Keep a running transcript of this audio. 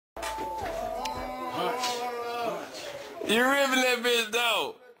You ripping that bitch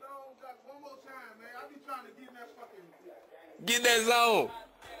though. One more time, man. I be trying to get in that fucking. Get that zone.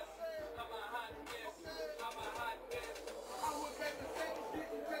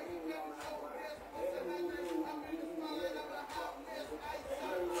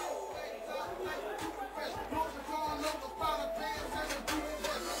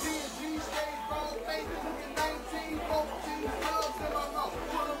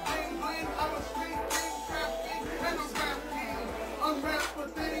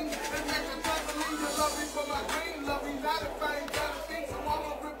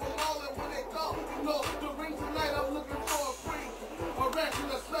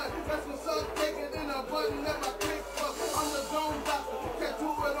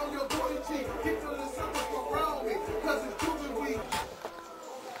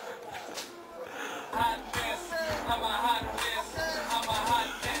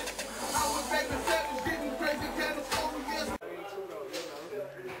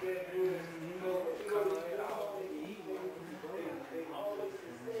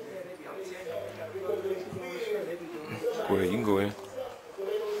 Go ahead, you can go ahead.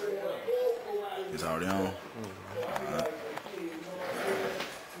 It's already on.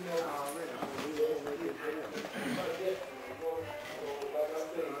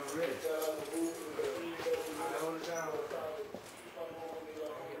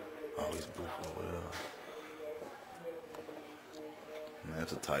 Always booth over there. Man,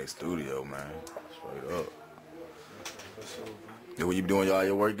 that's a tight studio, man. Straight up. Yeah, what you be doing all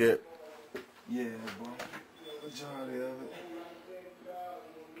your work yet? Yeah, bro. Majority of it.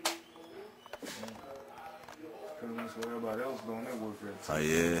 Cause that's what everybody else doing their work at. Oh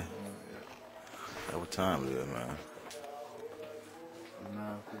yeah. That what time it is, man?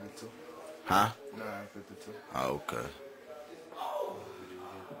 9:52. Huh? 9:52. Oh, okay.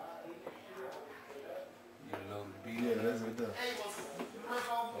 Yeah, that's it.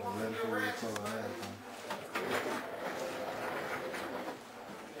 I'm ready for it to everything.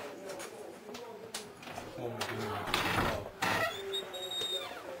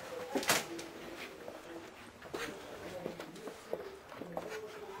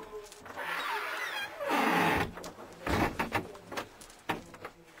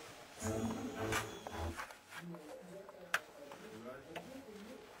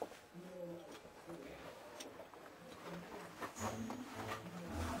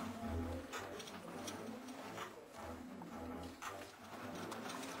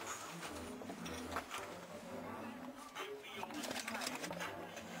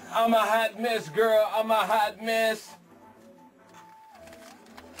 I'm a hot mess, girl. I'm a hot mess.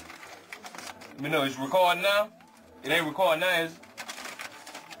 Let me know, it's recording now? It ain't recording now, is it?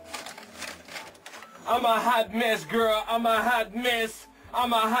 I'm a hot mess, girl. I'm a hot mess.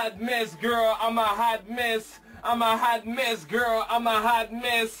 I'm a hot mess, girl. I'm a hot mess. I'm a hot mess, girl. I'm a hot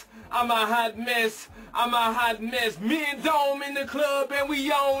mess. I'm a hot mess. I'm a hot mess. Me and Dome in the club and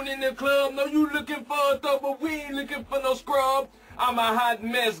we on in the club. No, you looking for a thug, but we ain't looking for no scrub. I'm a hot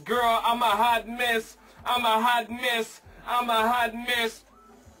mess, girl. I'm a hot mess. I'm a hot mess. I'm a hot mess.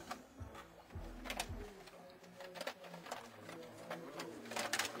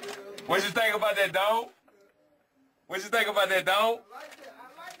 What you think about that, dog? What you think about that, dog? I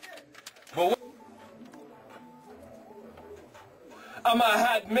like it. But what? I'm a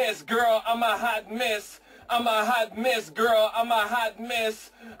hot mess, girl. I'm a hot mess. I'm a hot mess, girl. I'm a hot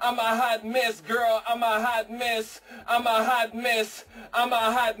mess. I'm a hot mess, girl. I'm a hot mess. I'm a hot mess. I'm a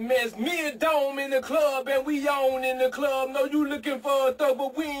hot mess. Me and Dome in the club and we on in the club. No, you looking for a thug,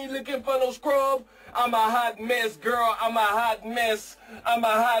 but we ain't looking for no scrub. I'm a hot mess, girl. I'm a hot mess. I'm a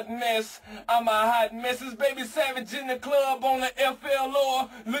hot mess. I'm a hot mess. It's Baby Savage in the club on the FLR,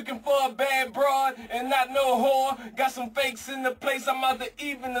 looking for a bad broad and not no whore. Got some fakes in the place. I'm out to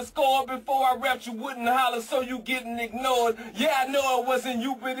even the score. Before I rapped, you wouldn't holler, so you getting ignored. Yeah, I know it wasn't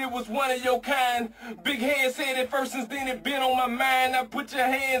you, but it was one of your kind. Big Head said it first, since then it been on my mind. Now put your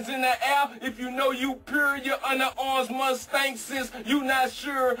hands in the air if you know you pure. Your underarms must stink since you not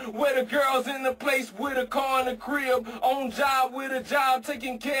sure. Where the girls in the place with a car in the crib, on job with a job,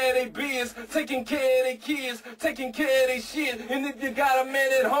 taking care of their biz, taking care of their kids, taking care of their shit. And if you got a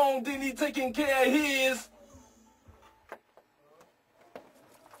man at home, then he taking care of his.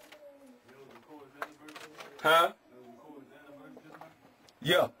 Huh?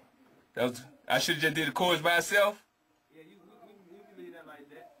 Yeah. That was, I should have just did the chorus by itself? Yeah, you can leave that like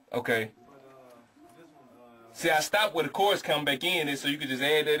that. Okay. But this one, See, I stopped where the chorus come back in, so you could just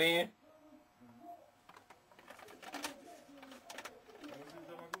add that in.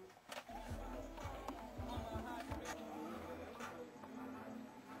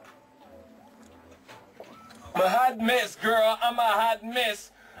 a hot mess, girl. I'm a hot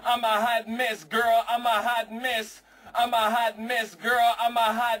mess. I'm a hot mess, girl. I'm a hot mess. I'm a hot mess, girl. I'm a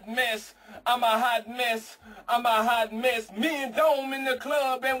hot mess. I'm a hot mess. I'm a hot mess. Me and Dome in the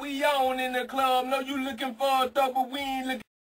club and we on in the club. Know you looking for a thug, but we ain't looking.